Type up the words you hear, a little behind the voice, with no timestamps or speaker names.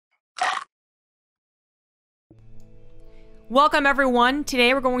Welcome everyone.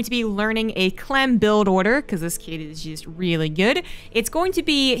 Today we're going to be learning a Clem build order because this kid is just really good. It's going to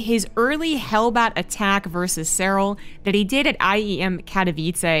be his early Hellbat attack versus Serral that he did at IEM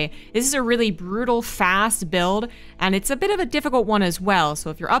Katowice. This is a really brutal, fast build, and it's a bit of a difficult one as well. So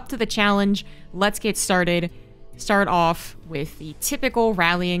if you're up to the challenge, let's get started. Start off with the typical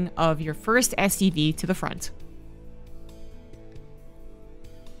rallying of your first SCV to the front.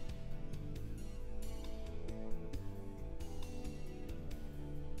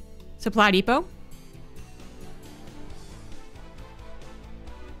 Supply depot.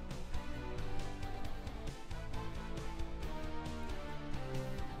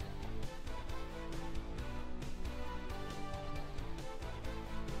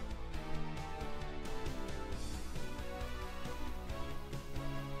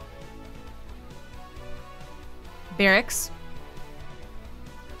 Barracks.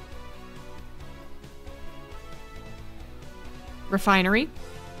 Refinery.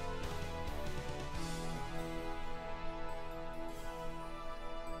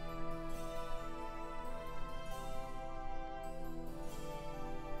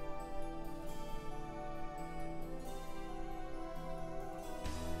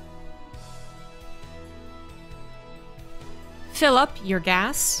 Fill up your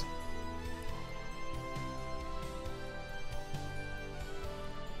gas.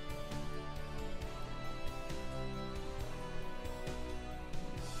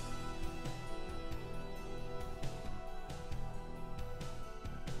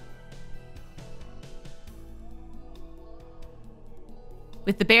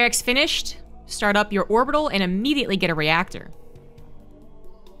 With the barracks finished, start up your orbital and immediately get a reactor.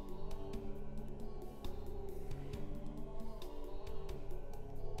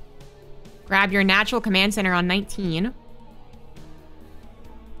 Grab your natural command center on 19.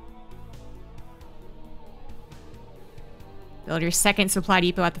 Build your second supply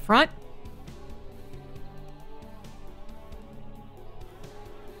depot at the front.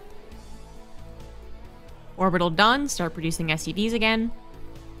 Orbital done. Start producing SCVs again.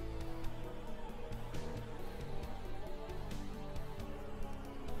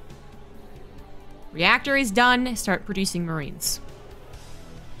 Reactor is done. Start producing Marines.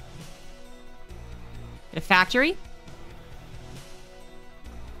 At a factory.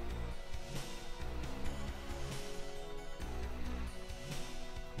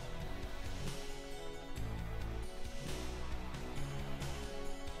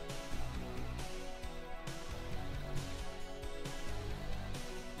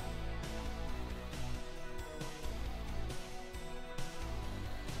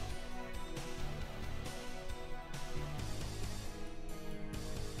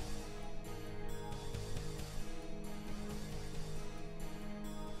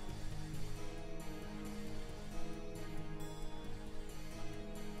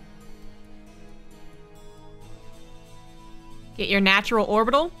 Get your natural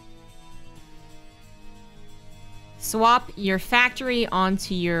orbital. Swap your factory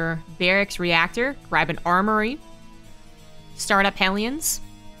onto your barracks reactor. Grab an armory. Start up Hellions.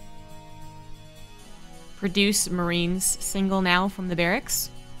 Produce Marines single now from the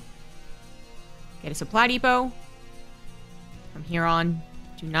barracks. Get a supply depot. From here on,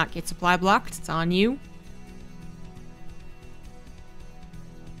 do not get supply blocked. It's on you.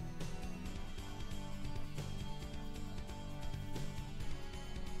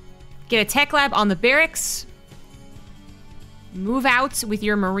 Get a tech lab on the barracks. Move out with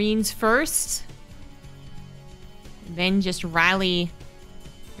your Marines first. And then just rally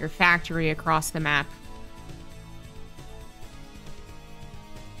your factory across the map.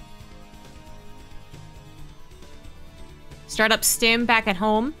 Start up Stim back at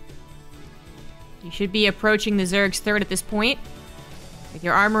home. You should be approaching the Zerg's third at this point. With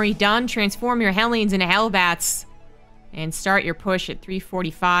your armory done, transform your Hellions into Hellbats. And start your push at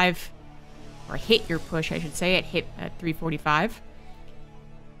 345. Or hit your push, I should say, at 345.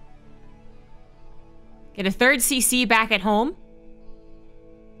 Get a third CC back at home.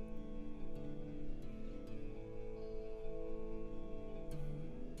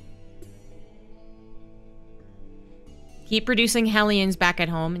 Keep producing Hellions back at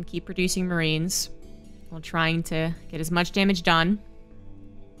home and keep producing Marines while trying to get as much damage done.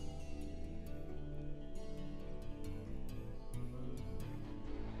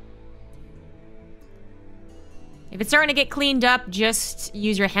 If it's starting to get cleaned up, just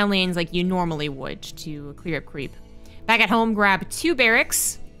use your Hellions like you normally would to clear up creep. Back at home, grab 2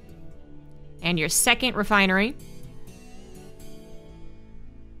 barracks and your second refinery.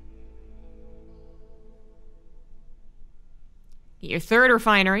 Get your third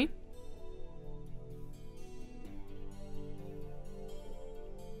refinery.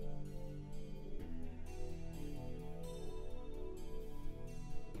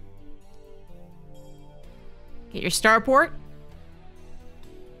 Get your starport.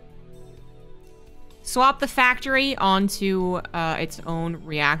 Swap the factory onto its own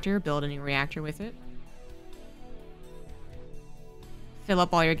reactor. Build a new reactor with it. Fill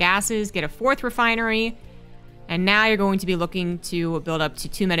up all your gases. Get a 4th refinery. And now you're going to be looking to build up to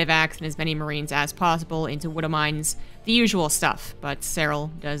 2 medevacs and as many marines as possible into Wood of Mines. The usual stuff. But Serral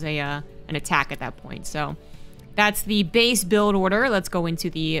does an attack at that point. So that's the base build order. Let's go into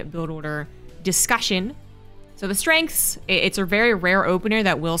the build order discussion. So the strengths, it's a very rare opener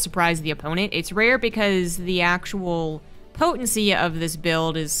that will surprise the opponent. It's rare because the actual potency of this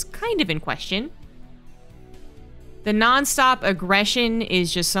build is kind of in question. The non-stop aggression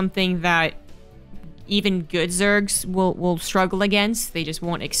is just something that even good Zergs will struggle against. They just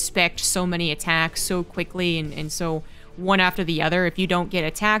won't expect so many attacks so quickly and so one after the other. If you don't get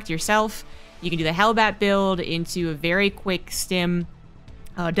attacked yourself, you can do the Hellbat build into a very quick stim,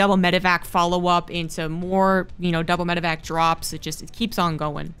 double medevac follow-up into more, double medevac drops. It keeps on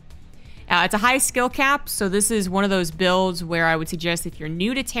going. It's a high skill cap, so this is one of those builds where I would suggest if you're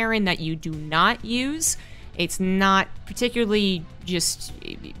new to Terran that you do not use. It's not particularly just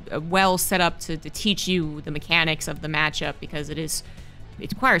well set up to teach you the mechanics of the matchup because it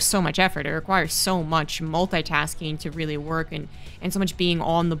requires so much effort. It requires so much multitasking to really work and so much being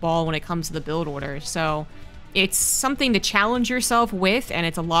on the ball when it comes to the build order. So it's something to challenge yourself with, and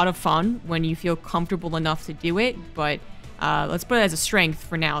it's a lot of fun when you feel comfortable enough to do it, but let's put it as a strength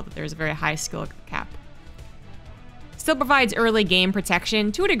for now that there's a very high skill cap. Still provides early game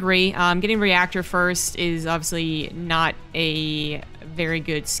protection to a degree. Getting reactor first is obviously not a very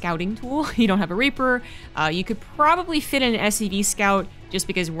good scouting tool. You don't have a Reaper. You could probably fit in an SCV scout just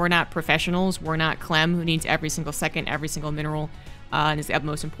because we're not professionals. We're not Clem, who needs every single second, every single mineral, and is the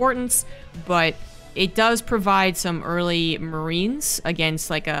utmost importance, but it does provide some early Marines against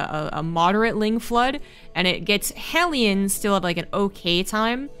like a moderate Ling Flood, and it gets Hellions still at like an okay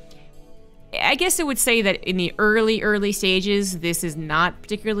time. I guess it would say that in the early stages, this is not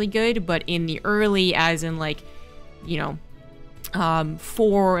particularly good, but in the early, as in like, 4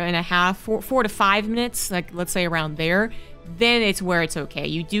 to 5 minutes, like let's say around there, then it's where it's okay.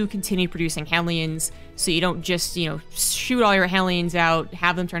 You do continue producing Hellions, so you don't just, shoot all your Hellions out,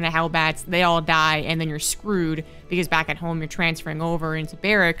 have them turn to Hellbats, they all die, and then you're screwed because back at home you're transferring over into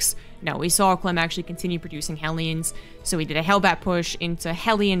barracks. No, we saw Clem actually continue producing Hellions, so we did a Hellbat push into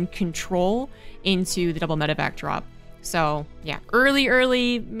Hellion control into the double medevac drop. So, yeah,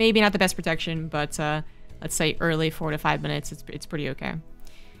 early, maybe not the best protection, but let's say early 4 to 5 minutes, it's pretty okay.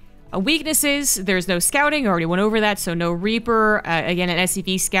 Weaknesses, there's no scouting, I already went over that, so no Reaper. Again, an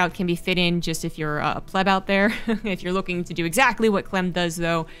SCV scout can be fit in just if you're a pleb out there. If you're looking to do exactly what Clem does,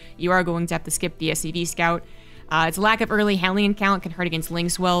 though, you are going to have to skip the SCV scout. Its lack of early Hellion count can hurt against Ling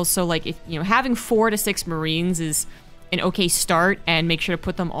Swells, so like if having 4 to 6 Marines is an okay start, and make sure to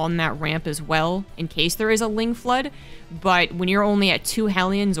put them on that ramp as well in case there is a Ling Flood. But when you're only at 2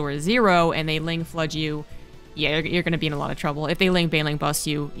 Hellions or 0 and they Ling Flood you, yeah, you're going to be in a lot of trouble. If they Bailing bust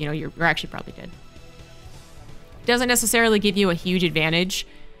you, you're actually probably dead. Doesn't necessarily give you a huge advantage.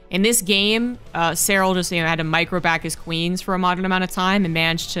 In this game, Serral just had to micro back his queens for a moderate amount of time and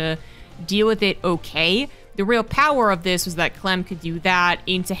managed to deal with it okay. The real power of this was that Clem could do that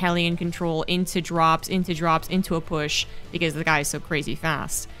into Hellion control, into drops, into a push, because the guy is so crazy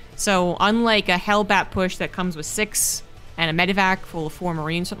fast. So unlike a Hellbat push that comes with 6 and a medevac full of 4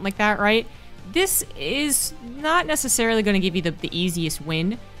 Marines, something like that, right? This is not necessarily going to give you the easiest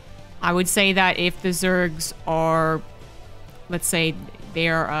win. I would say that if the Zergs are, let's say, they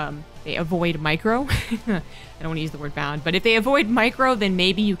avoid micro. I don't want to use the word bound, but if they avoid micro, then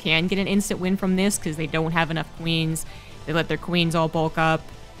maybe you can get an instant win from this because they don't have enough queens. They let their queens all bulk up.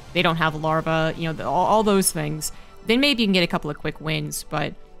 They don't have larva, all those things. Then maybe you can get a couple of quick wins,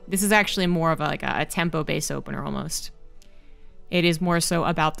 but this is actually more of a tempo-based opener almost. It is more so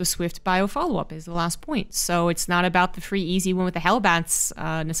about the swift bio follow-up is the last point. So it's not about the free easy win with the Hellbats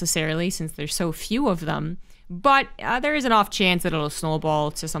necessarily, since there's so few of them. But there is an off chance that it'll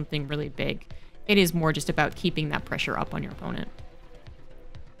snowball to something really big. It is more just about keeping that pressure up on your opponent.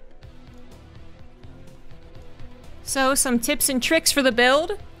 So some tips and tricks for the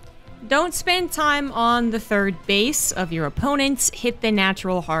build. Don't spend time on the third base of your opponents. Hit the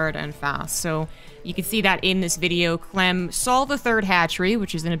natural hard and fast. So you can see that in this video. Clem saw the third hatchery,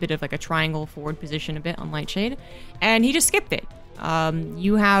 which is in a bit of like a triangle forward position a bit on Lightshade, and he just skipped it.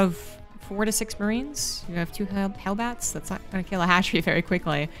 You have 4 to 6 Marines. You have 2 Hellbats. That's not going to kill a hatchery very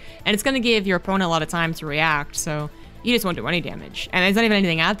quickly. And it's going to give your opponent a lot of time to react, so you just won't do any damage. And there's not even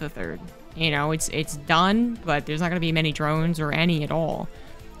anything at the third. It's done, but there's not going to be many drones or any at all.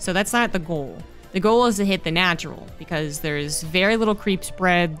 So that's not the goal. The goal is to hit the natural, because there's very little creep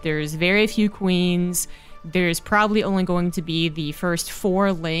spread, there's very few queens, there's probably only going to be the first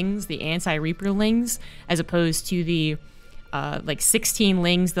 4 lings, the anti-reaper lings, as opposed to the like 16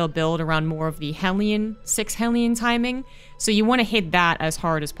 lings they'll build around more of the Hellion, 6 Hellion timing. So you want to hit that as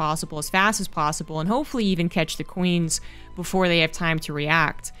hard as possible, as fast as possible, and hopefully even catch the queens before they have time to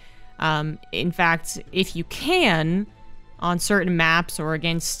react. In fact, if you can, on certain maps or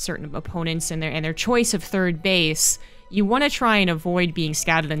against certain opponents and their choice of third base, you want to try and avoid being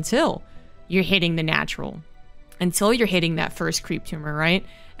scouted until you're hitting the natural, until you're hitting that first creep tumor, right?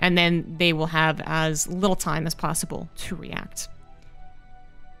 And then they will have as little time as possible to react.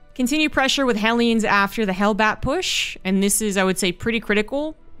 Continue pressure with Hellions after the Hellbat push, and this is, I would say, pretty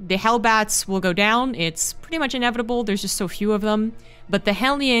critical. The Hellbats will go down. It's pretty much inevitable. There's just so few of them. But the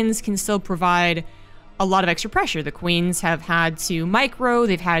Hellions can still provide a lot of extra pressure. The queens have had to micro.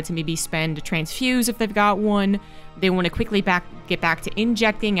 They've had to maybe spend a transfuse if they've got one. They want to quickly get back to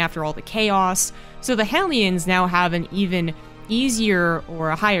injecting after all the chaos. So the Hellions now have an even easier or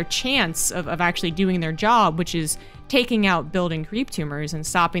a higher chance of actually doing their job, which is taking out building creep tumors and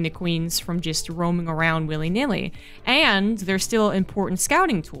stopping the queens from just roaming around willy-nilly. And they're still important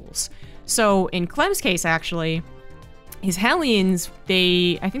scouting tools. So in Clem's case, actually, his Hellions,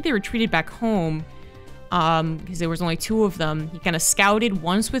 I think they retreated back home because there was only 2 of them. He kind of scouted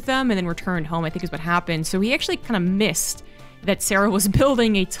once with them and then returned home, I think is what happened. So he actually kind of missed that Serral was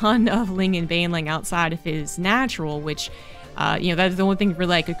building a ton of Ling and Baneling outside of his natural, which, you know, that's the only thing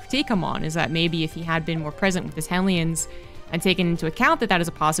really I could critique him on, is that maybe if he had been more present with his Hellions and taken into account that that is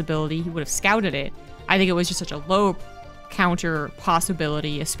a possibility, he would have scouted it. I think it was just such a low counter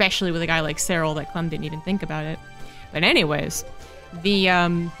possibility, especially with a guy like Serral, that Clem didn't even think about it. But anyways,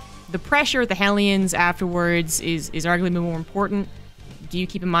 the pressure at the Hellions afterwards is arguably more important. Do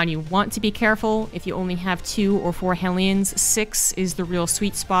keep in mind you want to be careful. If you only have 2 or 4 Hellions, 6 is the real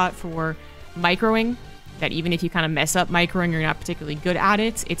sweet spot for microing. That even if you kind of mess up microing, you're not particularly good at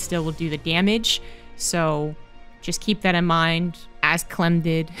it, it still will do the damage. So just keep that in mind, as Clem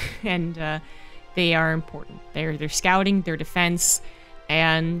did, and they are important. They're scouting, their defense,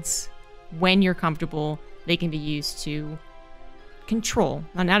 and when you're comfortable, they can be used to control.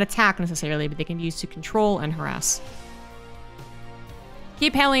 Not attack necessarily, but they can be used to control and harass.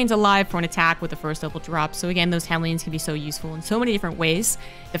 Keep Hellions alive for an attack with the first level drop. So again, those Hellions can be so useful in so many different ways.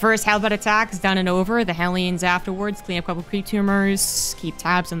 The first Hellbat attack is done and over. The Hellions afterwards clean up a couple creep tumors, keep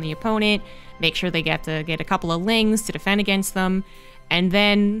tabs on the opponent, make sure they get a couple of lings to defend against them, and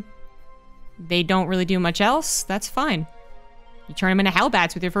then they don't really do much else. That's fine. You turn them into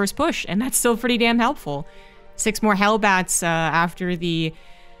Hellbats with your first push, and that's still pretty damn helpful. 6 more Hellbats after the...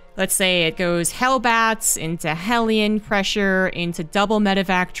 Let's say it goes Hellbats into Hellion pressure, into double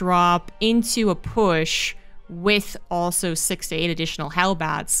medevac drop, into a push with also 6 to 8 additional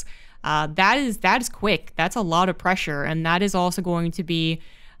Hellbats. That is quick. That's a lot of pressure, and that is also going to be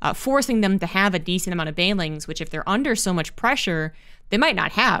forcing them to have a decent amount of Banelings, which if they're under so much pressure, they might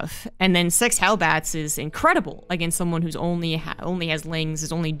not have. And then 6 Hellbats is incredible against someone who's only has Lings,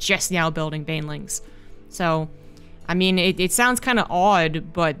 is only just now building Banelings. So... I mean, it sounds kind of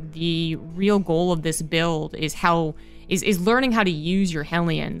odd, but the real goal of this build is learning how to use your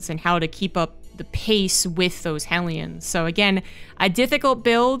Hellions and how to keep up the pace with those Hellions. So again, a difficult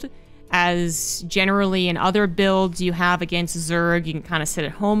build, as generally in other builds you have against Zerg, you can kind of sit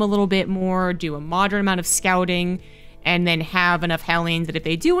at home a little bit more, do a moderate amount of scouting, and then have enough Hellions that if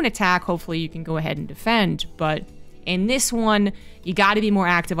they do an attack, hopefully you can go ahead and defend. But in this one, you got to be more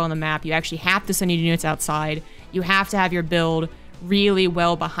active on the map. You actually have to send your units outside. You have to have your build really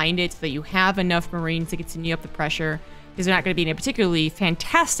well behind it so that you have enough Marines to continue up the pressure, because they're not going to be in a particularly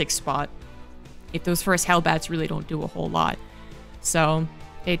fantastic spot if those first Hellbats really don't do a whole lot. So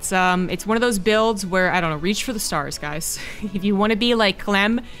it's one of those builds where, I don't know, reach for the stars, guys. If you want to be like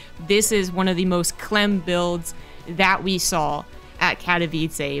Clem, this is one of the most Clem builds that we saw at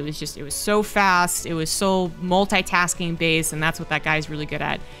Katowice. It was so fast, it was so multitasking based, and that's what that guy's really good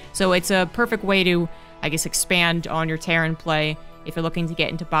at. So it's a perfect way to, I guess, expand on your Terran play if you're looking to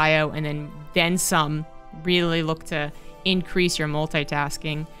get into bio, and then some, really look to increase your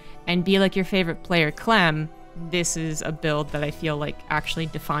multitasking and be like your favorite player, Clem. This is a build that I feel like actually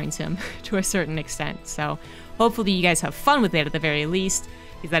defines him to a certain extent. So hopefully you guys have fun with it at the very least,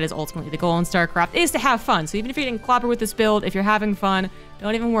 because that is ultimately the goal in StarCraft, is to have fun. So even if you're getting clobbered with this build, if you're having fun,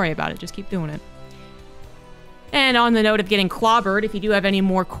 don't even worry about it. Just keep doing it. And on the note of getting clobbered, if you do have any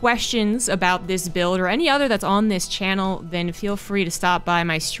more questions about this build or any other that's on this channel, then feel free to stop by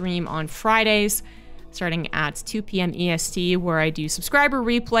my stream on Fridays. starting at 2 p.m. EST, where I do subscriber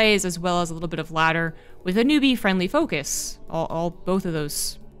replays as well as a little bit of ladder with a newbie-friendly focus. Both of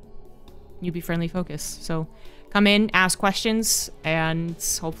those newbie-friendly focus. So come in, ask questions, and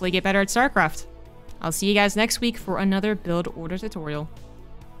hopefully get better at StarCraft. I'll see you guys next week for another build order tutorial.